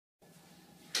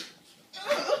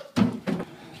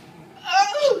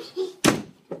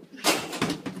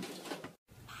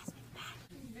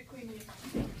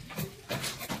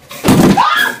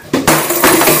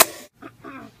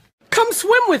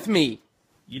with me?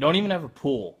 You don't even have a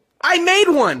pool. I made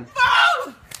one!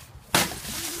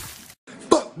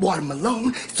 Fuck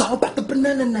watermelon, it's all about the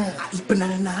banana now. I eat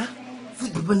banana now,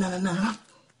 sleep with banana now.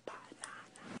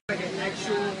 Like an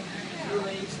actual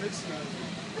middle-aged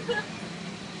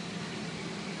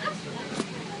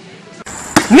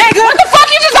Nigga! What the fuck?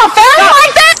 You just got found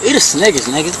like that? We the sniggers,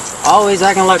 nigga. Always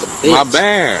acting like a bitch. My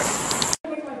bad.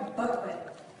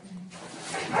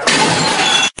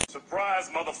 Surprise,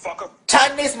 motherfucker.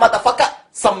 Chinese motherfucker,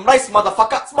 some rice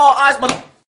motherfucker, small eyes mother.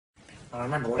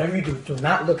 Remember, whatever you do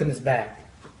not look in this bag.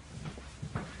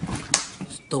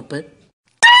 Stupid.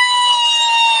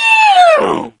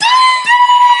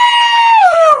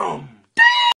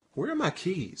 Where are my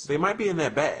keys? They might be in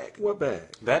that bag. What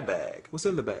bag? That bag. What's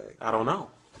in the bag? I don't know.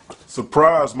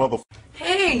 Surprise, motherfucker.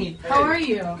 Hey, how are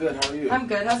you? Good, how are you? I'm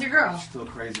good. How's your girl? Still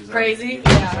crazy. Crazy?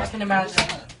 Yeah, I can imagine.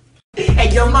 Hey,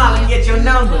 yo, mom, let me get your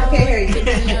number. I can't hear you.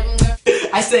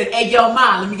 I said, hey, yo,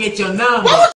 mom, let me get your number.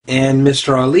 And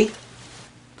Mr. Ali?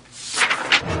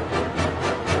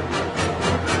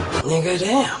 Nigga,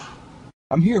 damn.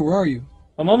 I'm here, where are you?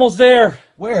 I'm almost there.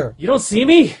 Where? You don't see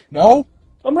me? No?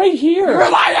 I'm right here. You're a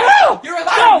liar! You're a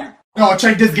liar! No,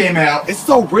 check this game out. It's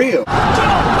so real.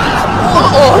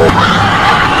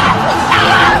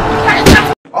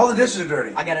 All the dishes are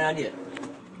dirty. I got an idea.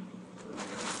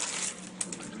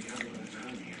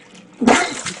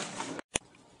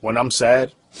 When I'm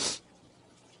sad,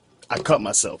 I cut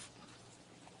myself.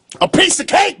 A piece of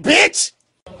cake, bitch!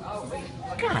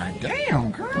 God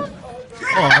damn, girl.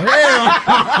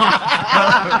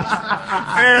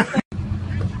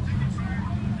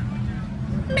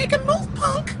 Make a move,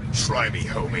 punk. Try me,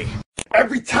 homie.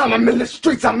 Every time I'm in the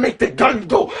streets, I make the gun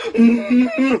go.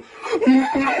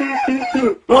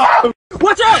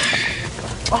 Watch out!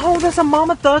 Oh, there's a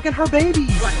mama thug and her baby.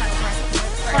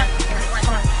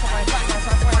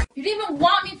 You didn't even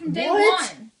want me from day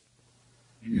one.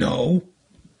 No.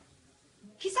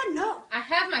 He said no. I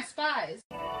have my spies.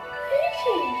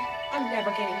 I'm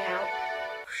never getting out.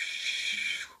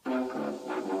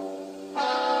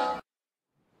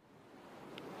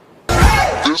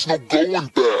 There's no going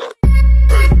back.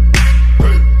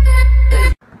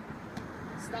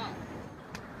 Stop.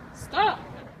 Stop.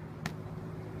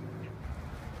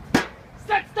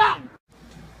 Stop.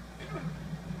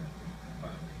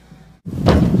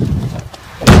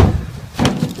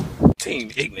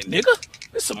 Team ignorant nigga.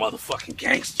 It's some motherfucking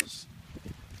gangsters.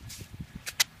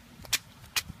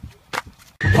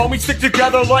 Homies stick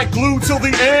together like glue till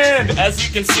the end. As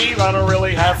you can see, I don't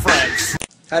really have friends.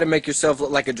 How to make yourself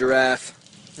look like a giraffe.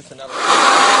 That's another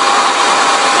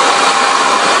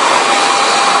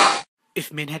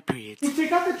If men had periods. You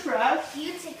take out the trash?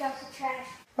 You take out the trash.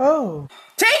 Oh.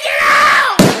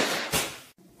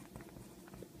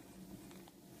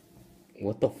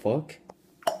 What the fuck?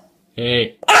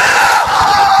 Hey.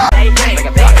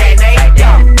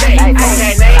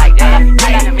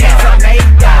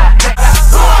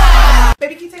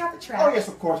 Baby, can you take out the trash? Oh, yes,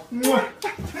 of course. Take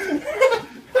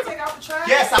out the trash?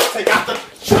 Yes, I'll take out the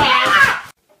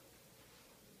trash.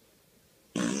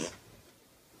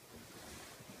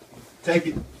 Take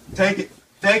it. Take it.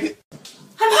 Take it.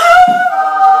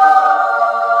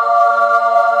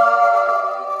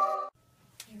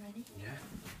 You ready? Yeah.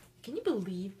 Can you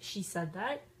believe she said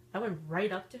that? I went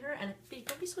right up to her and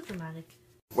don't be so dramatic.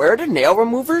 Where are the nail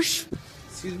removers?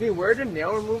 Excuse me, where are the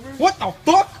nail removers? What the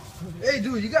fuck? Hey,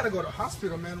 dude, you gotta go to the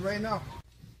hospital, man, right now.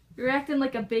 You're acting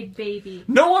like a big baby.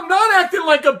 No, I'm not acting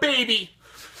like a baby.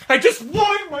 I just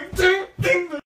want my damn thing.